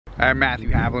I'm Matthew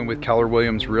Haviland with Keller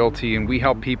Realty, and we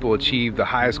help people achieve the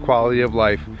highest quality of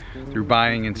life through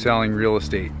buying and selling real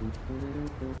estate.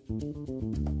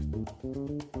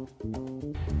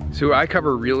 So I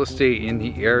cover real estate in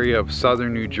the area of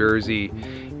southern New Jersey,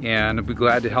 and I'll be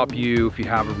glad to help you if you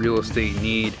have a real estate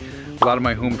need. A lot of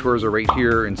my home tours are right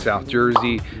here in South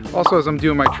Jersey. Also, as I'm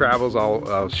doing my travels,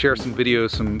 I'll share some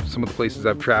videos, some of the places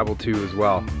I've traveled to as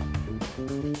well.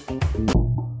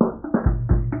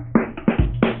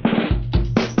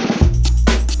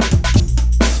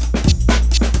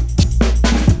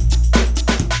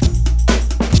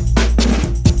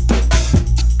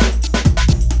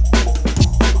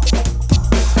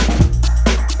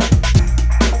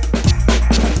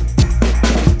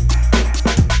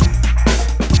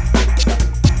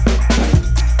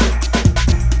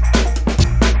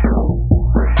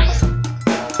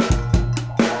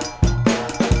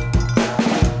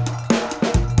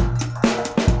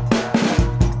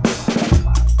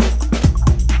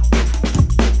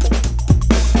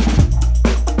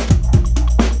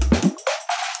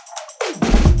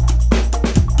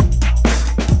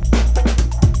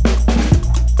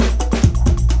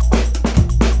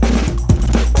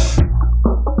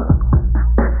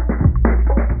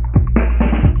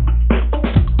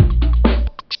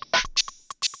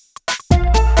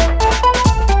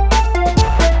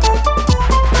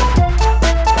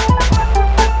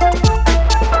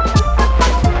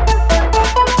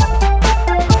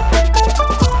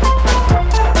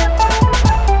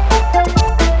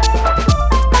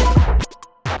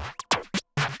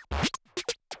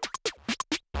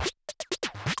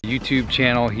 YouTube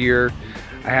channel here.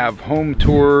 I have home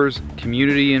tours,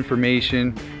 community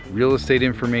information, real estate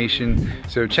information.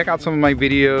 So check out some of my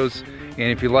videos,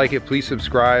 and if you like it, please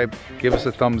subscribe, give us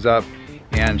a thumbs up,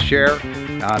 and share.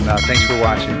 Thanks for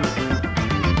watching.